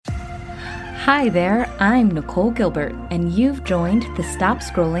Hi there, I'm Nicole Gilbert, and you've joined the Stop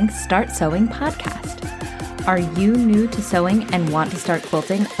Scrolling, Start Sewing podcast. Are you new to sewing and want to start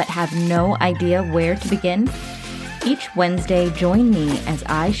quilting but have no idea where to begin? Each Wednesday, join me as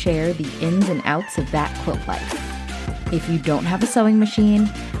I share the ins and outs of that quilt life. If you don't have a sewing machine,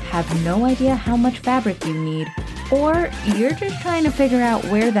 have no idea how much fabric you need, or you're just trying to figure out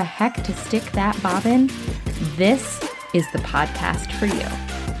where the heck to stick that bobbin, this is the podcast for you.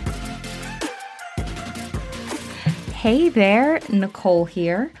 Hey there, Nicole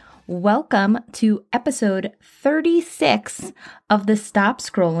here. Welcome to episode 36 of the Stop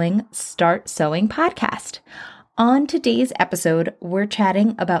Scrolling, Start Sewing podcast. On today's episode, we're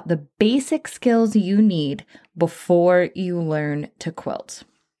chatting about the basic skills you need before you learn to quilt.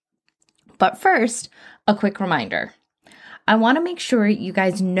 But first, a quick reminder. I want to make sure you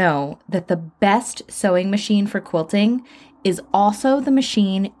guys know that the best sewing machine for quilting is also the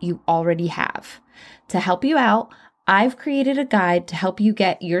machine you already have. To help you out, I've created a guide to help you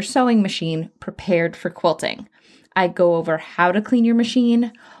get your sewing machine prepared for quilting. I go over how to clean your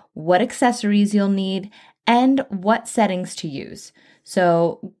machine, what accessories you'll need, and what settings to use.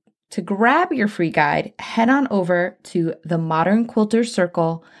 So to grab your free guide, head on over to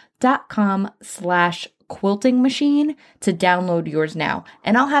themodernquiltercircle.com/quilting machine to download yours now.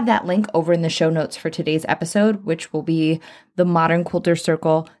 And I'll have that link over in the show notes for today's episode, which will be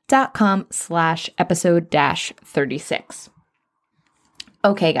themodernquiltercircle.com/episode-36.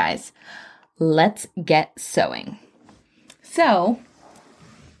 Okay, guys, let's get sewing. So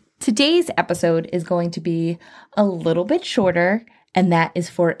today's episode is going to be a little bit shorter, and that is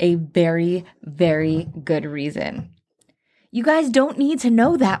for a very, very good reason. You guys don't need to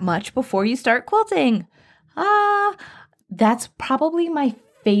know that much before you start quilting. That's probably my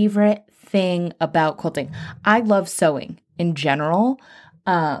favorite thing about quilting. I love sewing in general.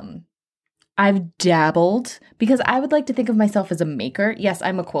 I've dabbled because I would like to think of myself as a maker. Yes,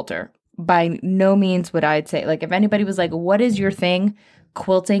 I'm a quilter. By no means would I say, like, if anybody was like, what is your thing?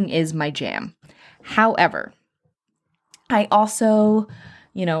 Quilting is my jam. However, I also,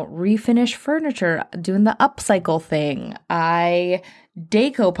 refinish furniture, doing the upcycle thing. I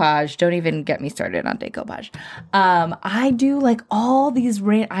decoupage. Don't even get me started on decoupage. I do like all these,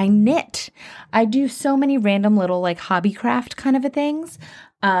 I knit. I do so many random little like hobby craft kind of things.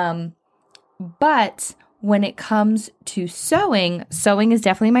 But when it comes to sewing is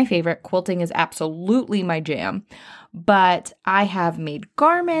definitely my favorite. Quilting is absolutely my jam. But I have made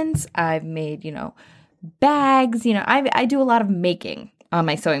garments. I've made, bags. I do a lot of making on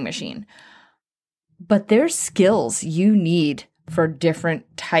my sewing machine. But there's skills you need for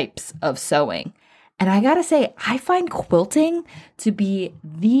different types of sewing. And I gotta say, I find quilting to be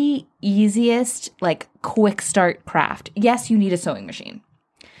the easiest, like, quick start craft. Yes, you need a sewing machine,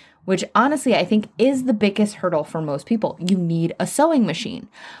 which honestly I think is the biggest hurdle for most people. You need a sewing machine.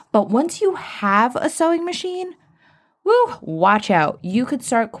 But once you have a sewing machine, watch out. You could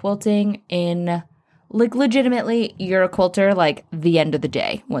start quilting in, like, legitimately, you're a quilter, like, the end of the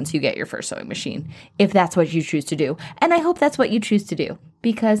day once you get your first sewing machine, if that's what you choose to do. And I hope that's what you choose to do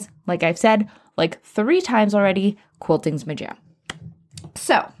because, like I've said, like 3 times already, quilting's my jam.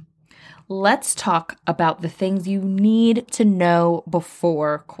 So let's talk about the things you need to know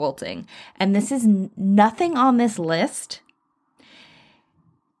before quilting. And this is nothing on this list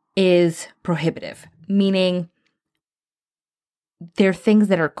is prohibitive, meaning they're things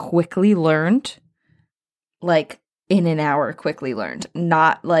that are quickly learned, like in an hour quickly learned,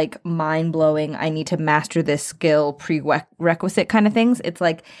 not like mind-blowing, I need to master this skill prerequisite kind of things. It's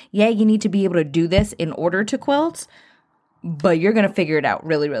like, yeah, you need to be able to do this in order to quilt, but you're going to figure it out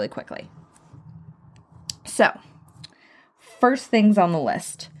really, really quickly. So, first things on the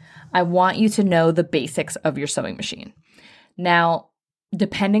list, I want you to know the basics of your sewing machine. Now,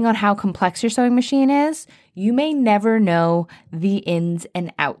 depending on how complex your sewing machine is, you may never know the ins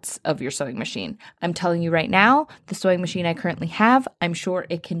and outs of your sewing machine. I'm telling you right now, the sewing machine I currently have, I'm sure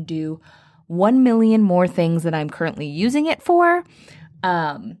it can do 1 million more things than I'm currently using it for.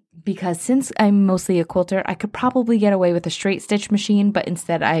 Because since I'm mostly a quilter, I could probably get away with a straight stitch machine, but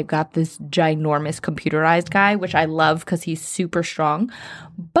instead I've got this ginormous computerized guy, which I love because he's super strong.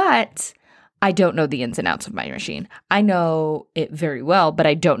 But I don't know the ins and outs of my machine. I know it very well, but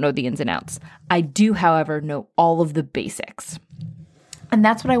I don't know the ins and outs. I do, however, know all of the basics. And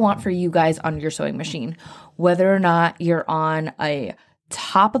that's what I want for you guys on your sewing machine. Whether or not you're on a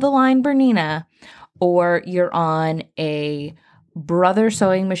top-of-the-line Bernina or you're on a Brother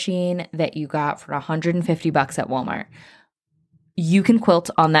sewing machine that you got for $150 at Walmart. You can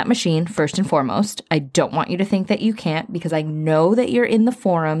quilt on that machine first and foremost. I don't want you to think that you can't, because I know that you're in the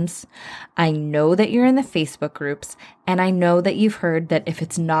forums. I know that you're in the Facebook groups, and I know that you've heard that if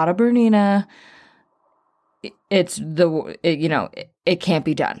it's not a Bernina, it can't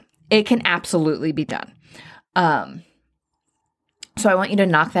be done. It can absolutely be done. So I want you to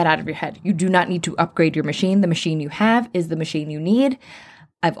knock that out of your head. You do not need to upgrade your machine. The machine you have is the machine you need.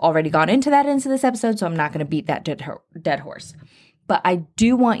 I've already gone into this episode, so I'm not going to beat that dead horse. But I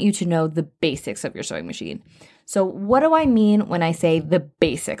do want you to know the basics of your sewing machine. So what do I mean when I say the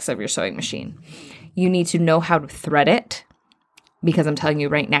basics of your sewing machine? You need to know how to thread it, because I'm telling you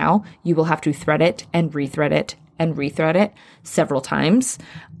right now, you will have to thread it and rethread it and rethread it several times.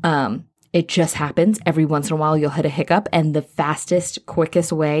 It just happens. Every once in a while, you'll hit a hiccup, and the fastest,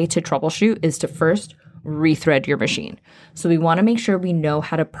 quickest way to troubleshoot is to first rethread your machine. So we want to make sure we know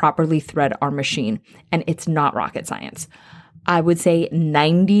how to properly thread our machine, and it's not rocket science. I would say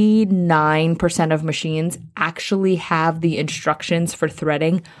 99% of machines actually have the instructions for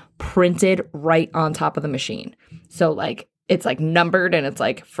threading printed right on top of the machine. So it's numbered, and it's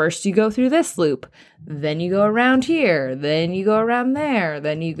like, first you go through this loop, then you go around here, then you go around there,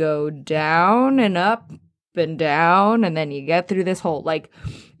 then you go down and up and down, and then you get through this hole.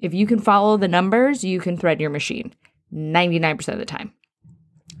 If you can follow the numbers, you can thread your machine 99% of the time.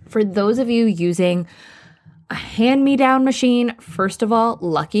 For those of you using a hand-me-down machine, first of all,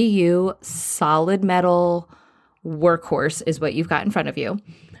 lucky you, solid metal workhorse is what you've got in front of you.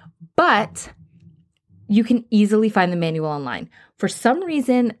 But you can easily find the manual online. For some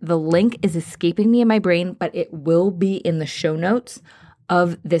reason, the link is escaping me in my brain, but it will be in the show notes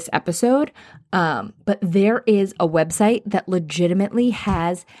of this episode. But there is a website that legitimately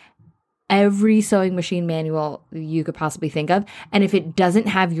has every sewing machine manual you could possibly think of. And if it doesn't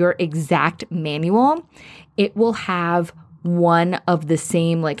have your exact manual, it will have one of the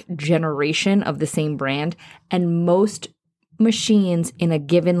same generation of the same brand. And most machines in a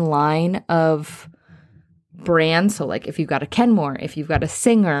given line of brands, so if you've got a Kenmore, if you've got a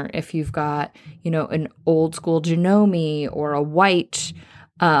Singer, if you've got, an old school Janome or a White,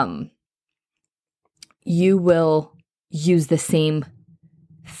 you will use the same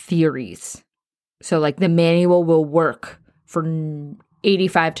theories. So the manual will work for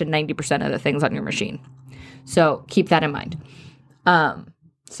 85 to 90% of the things on your machine. So keep that in mind.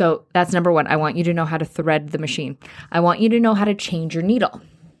 So that's number one. I want you to know how to thread the machine. I want you to know how to change your needle.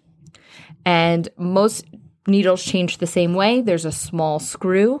 And most needles change the same way. There's a small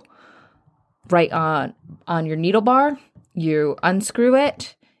screw right on your needle bar. You unscrew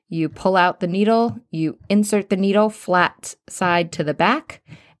it, you pull out the needle, you insert the needle flat side to the back,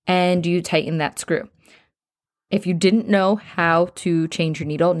 and you tighten that screw. If you didn't know how to change your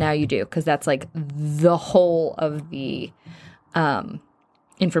needle, now you do, because that's the whole of the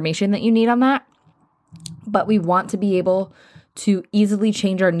information that you need on that. But we want to be able to easily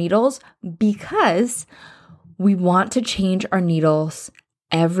change our needles, because we want to change our needles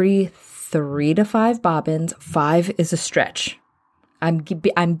every 3 to 5 bobbins. 5 is a stretch.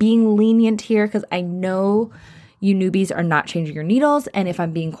 I'm being lenient here because I know you newbies are not changing your needles. And if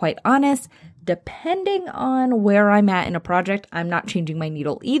I'm being quite honest, depending on where I'm at in a project, I'm not changing my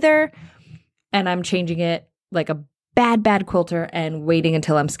needle either. And I'm changing it like a bad quilter and waiting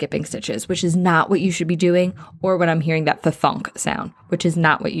until I'm skipping stitches, which is not what you should be doing, or when I'm hearing that thunk sound, which is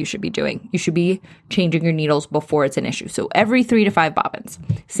not what you should be doing. You should be changing your needles before it's an issue. So every 3 to 5 bobbins.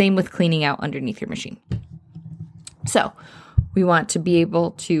 Same with cleaning out underneath your machine. So we want to be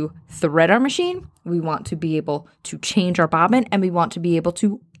able to thread our machine. We want to be able to change our bobbin, and we want to be able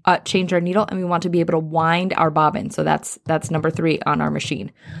to change our needle, and we want to be able to wind our bobbin. So that's number 3 on our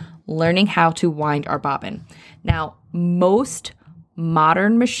machine. Learning how to wind our bobbin. Now, most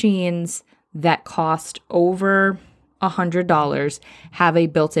modern machines that cost over $100 have a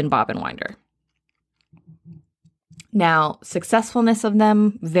built-in bobbin winder. Now, successfulness of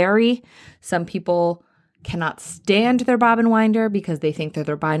them vary. Some people cannot stand their bobbin winder because they think that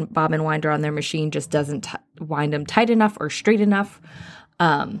their bobbin winder on their machine just doesn't wind them tight enough or straight enough.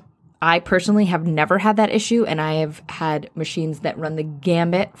 I personally have never had that issue, and I have had machines that run the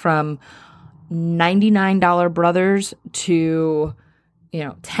gambit from $99 Brothers to,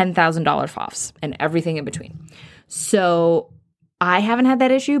 $10,000 Pfaffs and everything in between. So I haven't had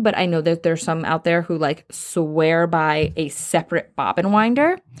that issue, but I know that there's some out there who swear by a separate bobbin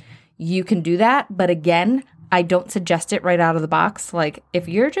winder. You can do that, but again, I don't suggest it right out of the box. If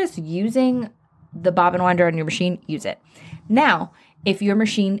you're just using the bobbin winder on your machine, use it. Now, if your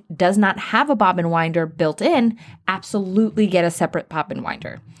machine does not have a bobbin winder built in, absolutely get a separate bobbin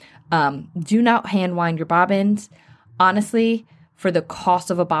winder. Do not hand wind your bobbins. Honestly, for the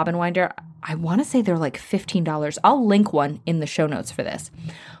cost of a bobbin winder. I want to say they're like $15. I'll link one in the show notes for this,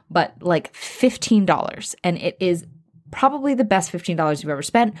 but like $15. And it is probably the best $15 you've ever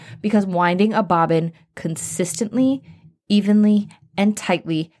spent, because winding a bobbin consistently, evenly, and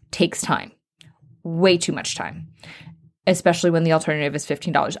tightly takes time. Way too much time, especially when the alternative is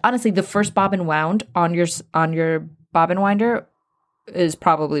 $15. Honestly, the first bobbin wound on your bobbin winder is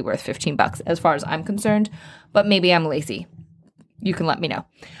probably worth $15 as far as I'm concerned, but maybe I'm lazy. You can let me know.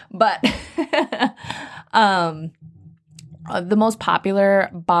 But the most popular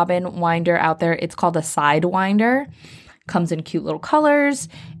bobbin winder out there, it's called a side winder. Comes in cute little colors.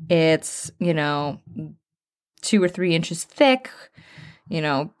 It's, 2 or 3 inches thick,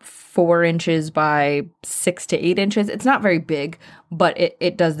 4 inches by 6 to 8 inches. It's not very big, but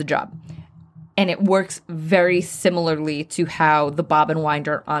it does the job. And it works very similarly to how the bobbin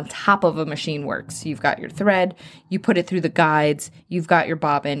winder on top of a machine works. You've got your thread, you put it through the guides, you've got your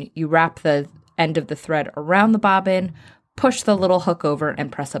bobbin, you wrap the end of the thread around the bobbin, push the little hook over,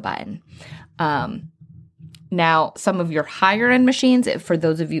 and press a button. Now, some of your higher end machines, for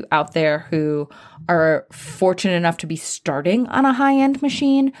those of you out there who are fortunate enough to be starting on a high end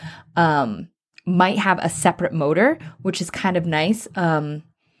machine, might have a separate motor, which is kind of nice.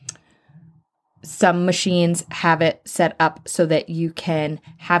 Some machines have it set up so that you can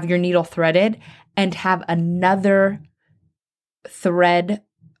have your needle threaded and have another thread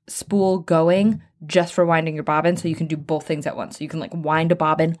spool going just for winding your bobbin, so you can do both things at once. So you can like wind a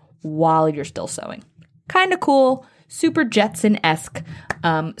bobbin while you're still sewing. Kind of cool, super Jetson-esque.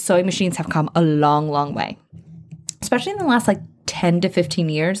 Sewing machines have come a long, long way, especially in the last like 10 to 15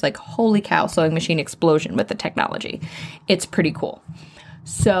 years. Like, holy cow, sewing machine explosion with the technology. It's pretty cool.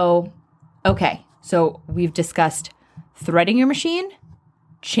 So, okay, so we've discussed threading your machine,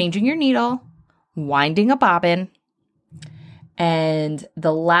 changing your needle, winding a bobbin, and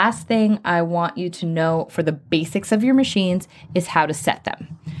the last thing I want you to know for the basics of your machines is how to set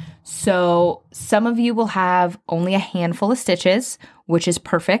them. So some of you will have only a handful of stitches, which is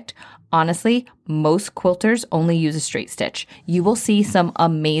perfect. Honestly, most quilters only use a straight stitch. You will see some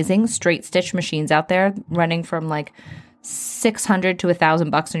amazing straight stitch machines out there running from like $600 to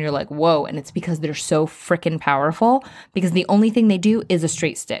 $1,000, and you're like, whoa. And it's because they're so freaking powerful, because the only thing they do is a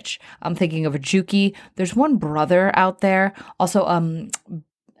straight stitch. I'm thinking of a Juki. There's one Brother out there. Also,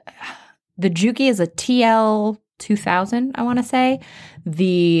 the Juki is a TL 2000, I want to say.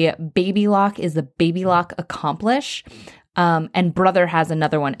 The Baby Lock is the Baby Lock Accomplish. And Brother has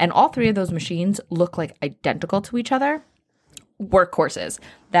another one. And all three of those machines look like identical to each other. Workhorses.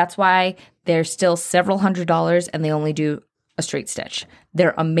 That's why they're still several $100s and they only do a straight stitch.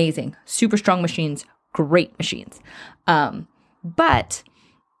 They're amazing. Super strong machines. Great machines. But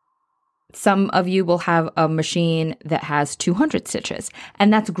some of you will have a machine that has 200 stitches.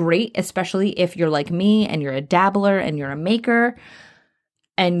 And that's great, especially if you're like me and you're a dabbler and you're a maker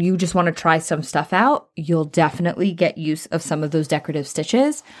and you just want to try some stuff out. You'll definitely get use of some of those decorative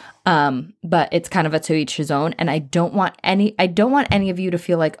stitches. But it's kind of a to each his own. And I don't want any of you to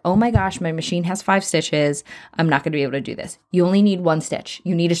feel like, oh my gosh, my machine has 5 stitches. I'm not going to be able to do this. You only need 1 stitch.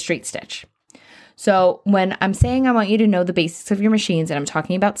 You need a straight stitch. So when I'm saying I want you to know the basics of your machines and I'm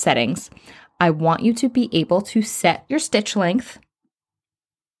talking about settings, I want you to be able to set your stitch length.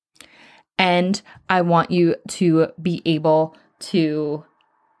 And I want you to be able to...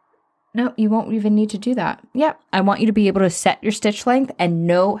 No, you won't even need to do that. Yep. I want you to be able to set your stitch length and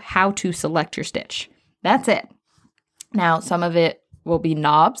know how to select your stitch. That's it. Now, some of it will be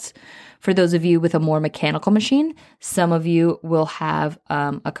knobs. For those of you with a more mechanical machine, some of you will have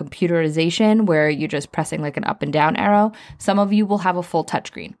a computerization where you're just pressing like an up and down arrow. Some of you will have a full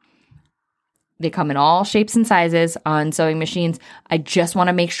touchscreen. They come in all shapes and sizes on sewing machines. I just want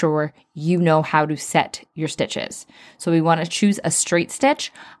to make sure you know how to set your stitches. So we want to choose a straight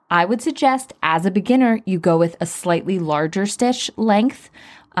stitch. I would suggest as a beginner, you go with a slightly larger stitch length,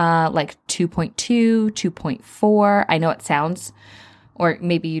 like 2.2, 2.4. I know it sounds, or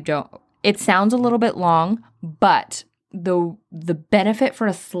maybe you don't. It sounds a little bit long, but the benefit for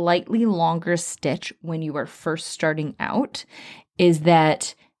a slightly longer stitch when you are first starting out is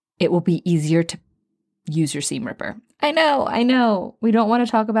that it will be easier to use your seam ripper. I know. We don't want to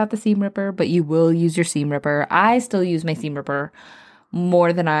talk about the seam ripper, but you will use your seam ripper. I still use my seam ripper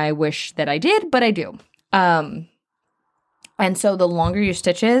more than I wish that I did, but I do. And so the longer your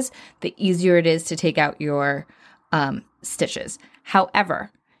stitches, the easier it is to take out your stitches.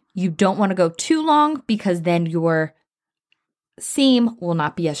 However, you don't want to go too long because then your seam will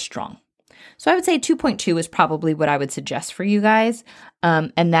not be as strong. So I would say 2.2 is probably what I would suggest for you guys.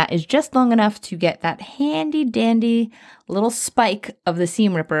 And that is just long enough to get that handy dandy little spike of the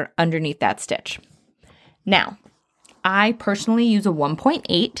seam ripper underneath that stitch. Now, I personally use a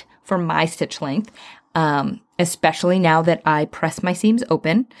 1.8 for my stitch length, especially now that I press my seams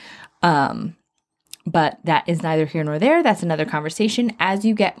open. But that is neither here nor there. That's another conversation. As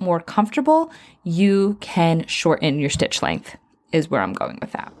you get more comfortable, you can shorten your stitch length, is where I'm going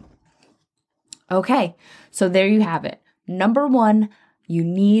with that. Okay, so there you have it. Number one, you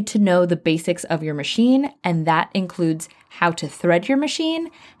need to know the basics of your machine, and that includes how to thread your machine,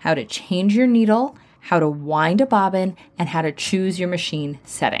 how to change your needle, how to wind a bobbin, and how to choose your machine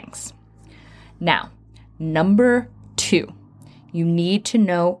settings. Now, number two, you need to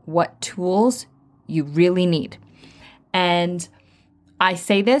know what tools you really need. And I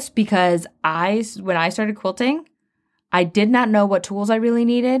say this because when I started quilting, I did not know what tools I really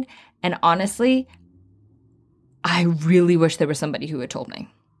needed. And honestly, I really wish there was somebody who had told me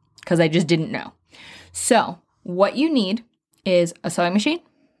because I just didn't know. So what you need is a sewing machine,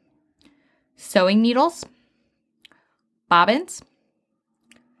 sewing needles, bobbins,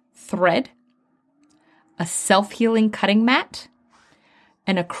 thread, a self-healing cutting mat,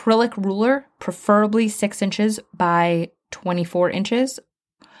 an acrylic ruler, preferably 6 inches by 24 inches,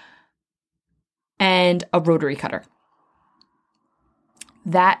 and a rotary cutter.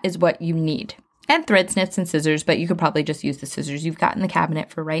 That is what you need. And thread snips and scissors, but you could probably just use the scissors you've got in the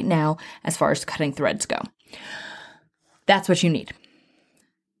cabinet for right now as far as cutting threads go. That's what you need.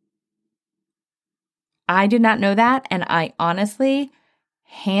 I did not know that, and I honestly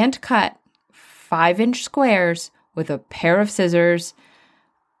hand cut 5-inch squares with a pair of scissors,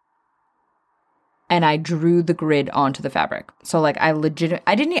 and I drew the grid onto the fabric. So like I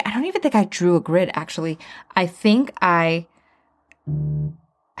don't even think I drew a grid actually. I think I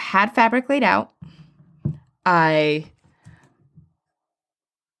had fabric laid out. I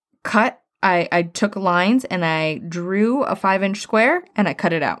took lines and I drew a 5-inch square and I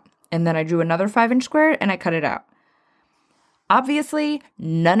cut it out. And then I drew another 5-inch square and I cut it out. Obviously,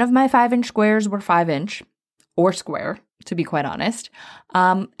 none of my 5-inch squares were 5-inch or square, to be quite honest.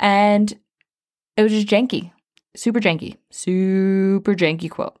 And it was just janky, super janky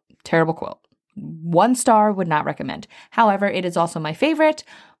quilt, terrible quilt. 1 star, would not recommend. However, it is also my favorite.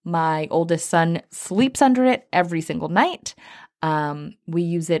 My oldest son sleeps under it every single night. We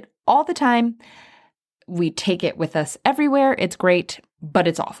use it all the time. We take it with us everywhere. It's great, but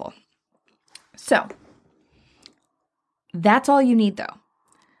it's awful. So that's all you need though.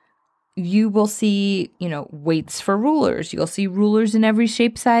 You will see, weights for rulers. You'll see rulers in every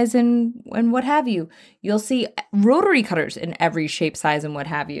shape, size, and what have you. You'll see rotary cutters in every shape, size, and what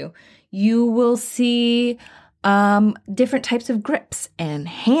have you. You will see different types of grips and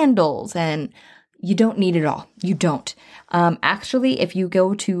handles, and you don't need it all. You don't. Actually, if you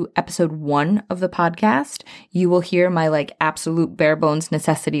go to episode 1 of the podcast, you will hear my absolute bare bones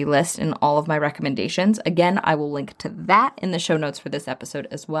necessity list and all of my recommendations. Again, I will link to that in the show notes for this episode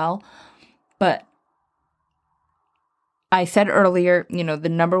as well. But I said earlier, the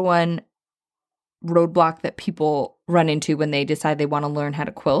number one roadblock that people run into when they decide they want to learn how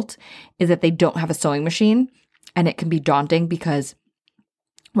to quilt is that they don't have a sewing machine. And it can be daunting because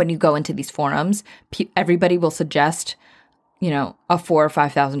when you go into these forums, everybody will suggest, a $4,000 or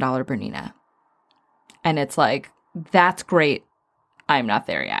 $5,000 Bernina. And it's like, that's great. I'm not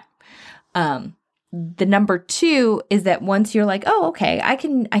there yet. The number 2 is that once you're like, oh, okay, I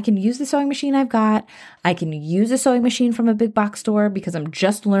can use the sewing machine I've got. I can use a sewing machine from a big box store because I'm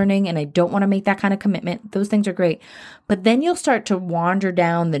just learning and I don't want to make that kind of commitment. Those things are great. But then you'll start to wander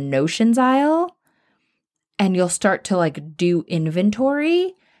down the notions aisle and you'll start to do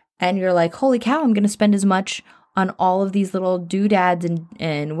inventory and you're like, holy cow, I'm going to spend as much on all of these little doodads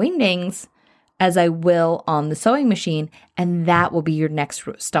and wingdings as I will on the sewing machine. And that will be your next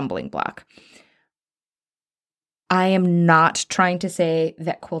stumbling block. I am not trying to say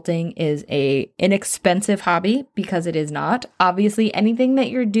that quilting is an inexpensive hobby because it is not. Obviously, anything that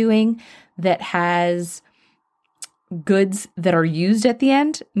you're doing that has goods that are used at the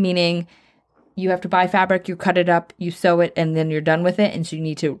end, meaning you have to buy fabric, you cut it up, you sew it, and then you're done with it, and so you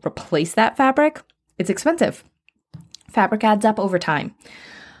need to replace that fabric, it's expensive. Fabric adds up over time.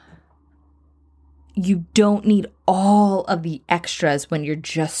 You don't need all of the extras when you're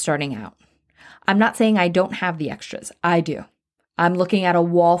just starting out. I'm not saying I don't have the extras. I do. I'm looking at a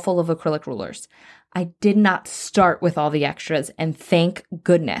wall full of acrylic rulers. I did not start with all the extras, and thank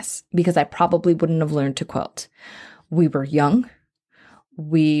goodness, because I probably wouldn't have learned to quilt. We were young.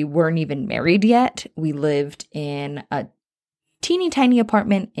 We weren't even married yet. We lived in a teeny tiny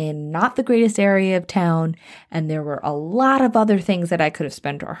apartment in not the greatest area of town, and there were a lot of other things that I could have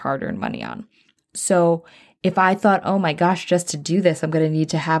spent our hard-earned money on. So if I thought, oh my gosh, just to do this, I'm going to need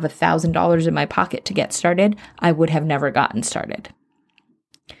to have $1,000 in my pocket to get started, I would have never gotten started.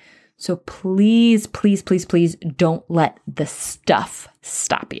 So please, please, please, please don't let the stuff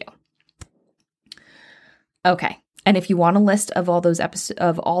stop you. Okay. And if you want a list of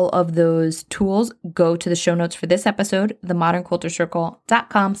all of those tools, go to the show notes for this episode,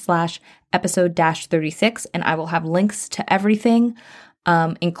 themodernquiltercircle.com/episode-36, and I will have links to everything,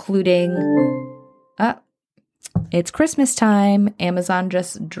 including, it's Christmas time. Amazon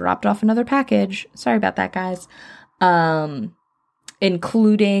just dropped off another package. Sorry about that, guys.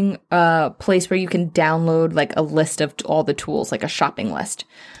 Including a place where you can download like a list of all the tools, like a shopping list.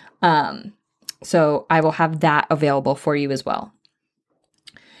 So I will have that available for you as well.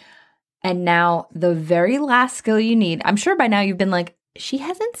 And now the very last skill you need, I'm sure by now you've been like, she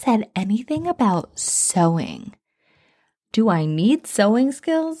hasn't said anything about sewing. Do I need sewing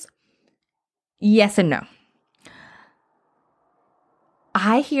skills? Yes and no.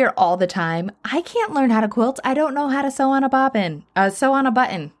 I hear all the time, I can't learn how to quilt. I don't know how to sew on a button.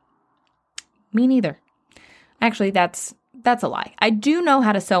 Me neither. Actually, that's a lie. I do know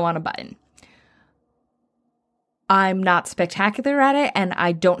how to sew on a button. I'm not spectacular at it, and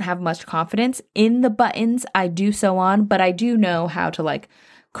I don't have much confidence in the buttons I do sew on, but I do know how to like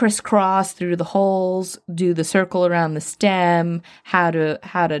crisscross through the holes, do the circle around the stem, how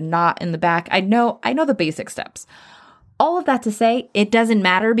to knot in the back. I know the basic steps. All of that to say, it doesn't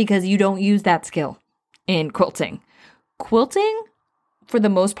matter because you don't use that skill in quilting. Quilting, for the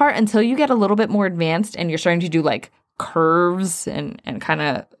most part, until you get a little bit more advanced and you're starting to do like curves and kind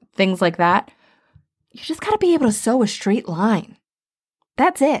of things like that, you just got to be able to sew a straight line.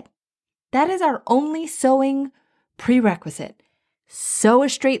 That's it. That is our only sewing prerequisite. Sew a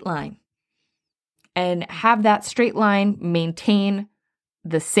straight line and have that straight line maintain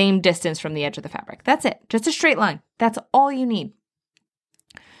the same distance from the edge of the fabric. That's it. Just a straight line. That's all you need.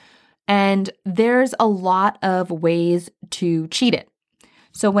 And there's a lot of ways to cheat it.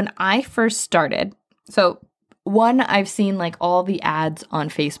 So when I first started, one, I've seen like all the ads on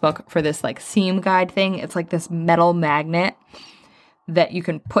Facebook for this like seam guide thing. It's like this metal magnet that you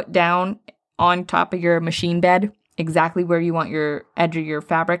can put down on top of your machine bed, exactly where you want your edge of your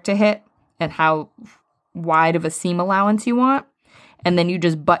fabric to hit and how wide of a seam allowance you want. And then you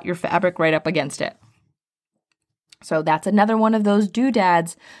just butt your fabric right up against it. So that's another one of those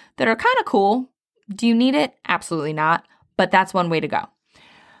doodads that are kind of cool. Do you need it? Absolutely not. But that's one way to go.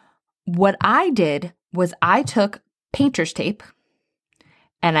 What I did was I took painter's tape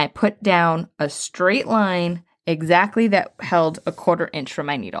and I put down a straight line exactly that held a 1/4 inch from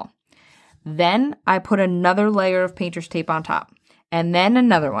my needle. Then I put another layer of painter's tape on top, and then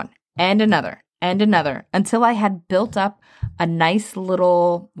another one, and another, and another, until I had built up a nice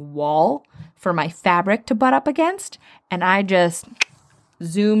little wall for my fabric to butt up against, and I just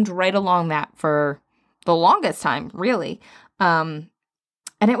zoomed right along that for the longest time, really.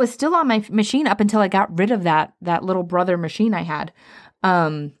 And it was still on my machine up until I got rid of that little brother machine I had.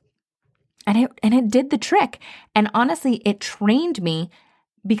 And it did the trick. And honestly, it trained me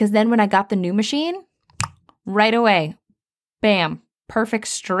because then when I got the new machine, right away, bam, perfect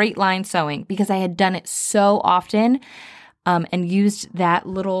straight line sewing because I had done it so often and used that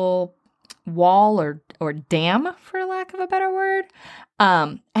little wall or dam, for lack of a better word.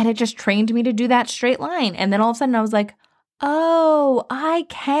 And it just trained me to do that straight line. And then all of a sudden I was like, oh, I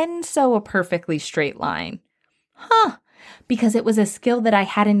can sew a perfectly straight line. Huh. Because it was a skill that I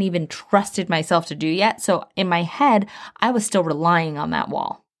hadn't even trusted myself to do yet. So in my head, I was still relying on that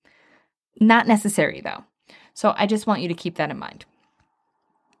wall. Not necessary though. So I just want you to keep that in mind.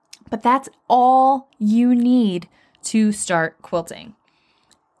 But that's all you need to start quilting.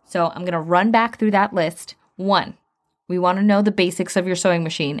 So I'm going to run back through that list. 1, we want to know the basics of your sewing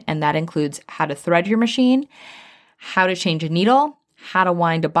machine, and that includes how to thread your machine, how to change a needle, how to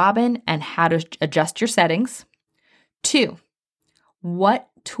wind a bobbin, and how to adjust your settings. 2, what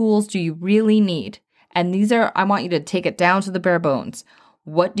tools do you really need? And these are, I want you to take it down to the bare bones.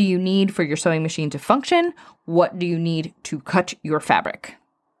 What do you need for your sewing machine to function? What do you need to cut your fabric?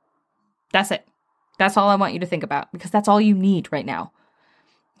 That's it. That's all I want you to think about because that's all you need right now.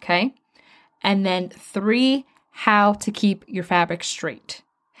 Okay? And then 3, how to keep your fabric straight.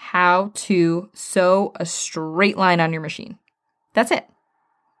 How to sew a straight line on your machine. That's it.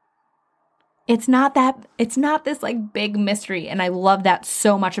 It's not this like big mystery. And I love that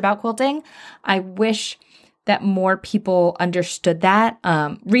so much about quilting. I wish that more people understood that.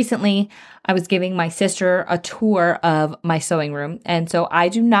 Recently, I was giving my sister a tour of my sewing room. And so I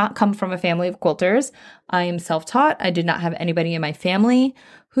do not come from a family of quilters. I am self-taught. I did not have anybody in my family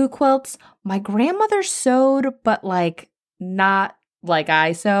who quilts. My grandmother sewed, but like not like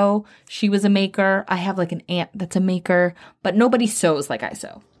I sew. She was a maker. I have like an aunt that's a maker, but nobody sews like I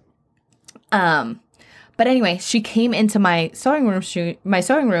sew. But anyway, she came into my sewing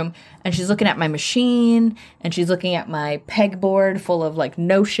room, and she's looking at my machine, and she's looking at my pegboard full of like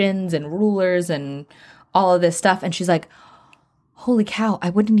notions and rulers and all of this stuff. And she's like, holy cow,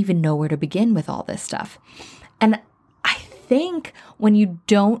 I wouldn't even know where to begin with all this stuff. And I think when you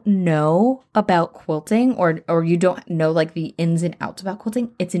don't know about quilting or you don't know like the ins and outs about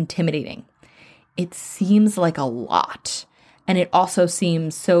quilting, it's intimidating. It seems like a lot. And it also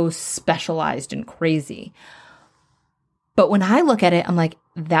seems so specialized and crazy. But when I look at it, I'm like,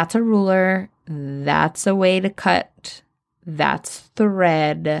 that's a ruler, that's a way to cut, that's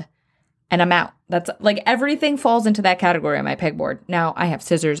thread, and I'm out. That's like everything falls into that category on my pegboard. Now I have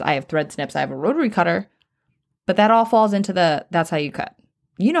scissors, I have thread snips, I have a rotary cutter, but that all falls into that's how you cut.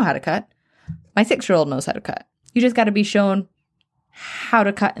 You know how to cut. My 6-year-old knows how to cut. You just got to be shown how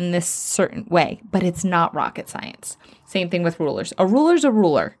to cut in this certain way, but it's not rocket science. Same thing with rulers. A ruler's a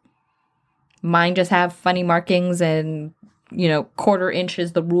ruler. Mine just have funny markings and, 1/4 inch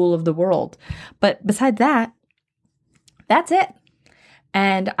is the rule of the world. But besides that, that's it.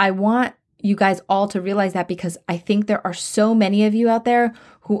 And I want you guys all to realize that, because I think there are so many of you out there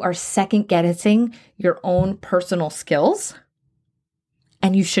who are second guessing your own personal skills,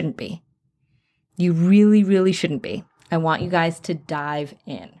 and you shouldn't be. You really, really shouldn't be. I want you guys to dive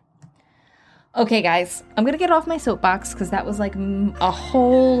in. Okay, guys, I'm going to get off my soapbox because that was like a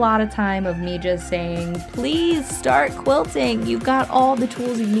whole lot of time of me just saying, please start quilting. You've got all the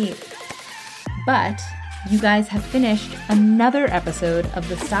tools you need. But you guys have finished another episode of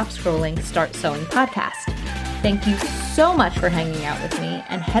the Stop Scrolling, Start Sewing podcast. Thank you so much for hanging out with me,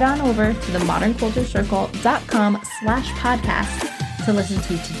 and head on over to themodernquiltercircle.com/podcast to listen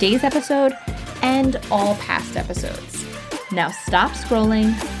to today's episode and all past episodes. Now stop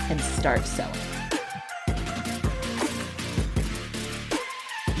scrolling and start sewing.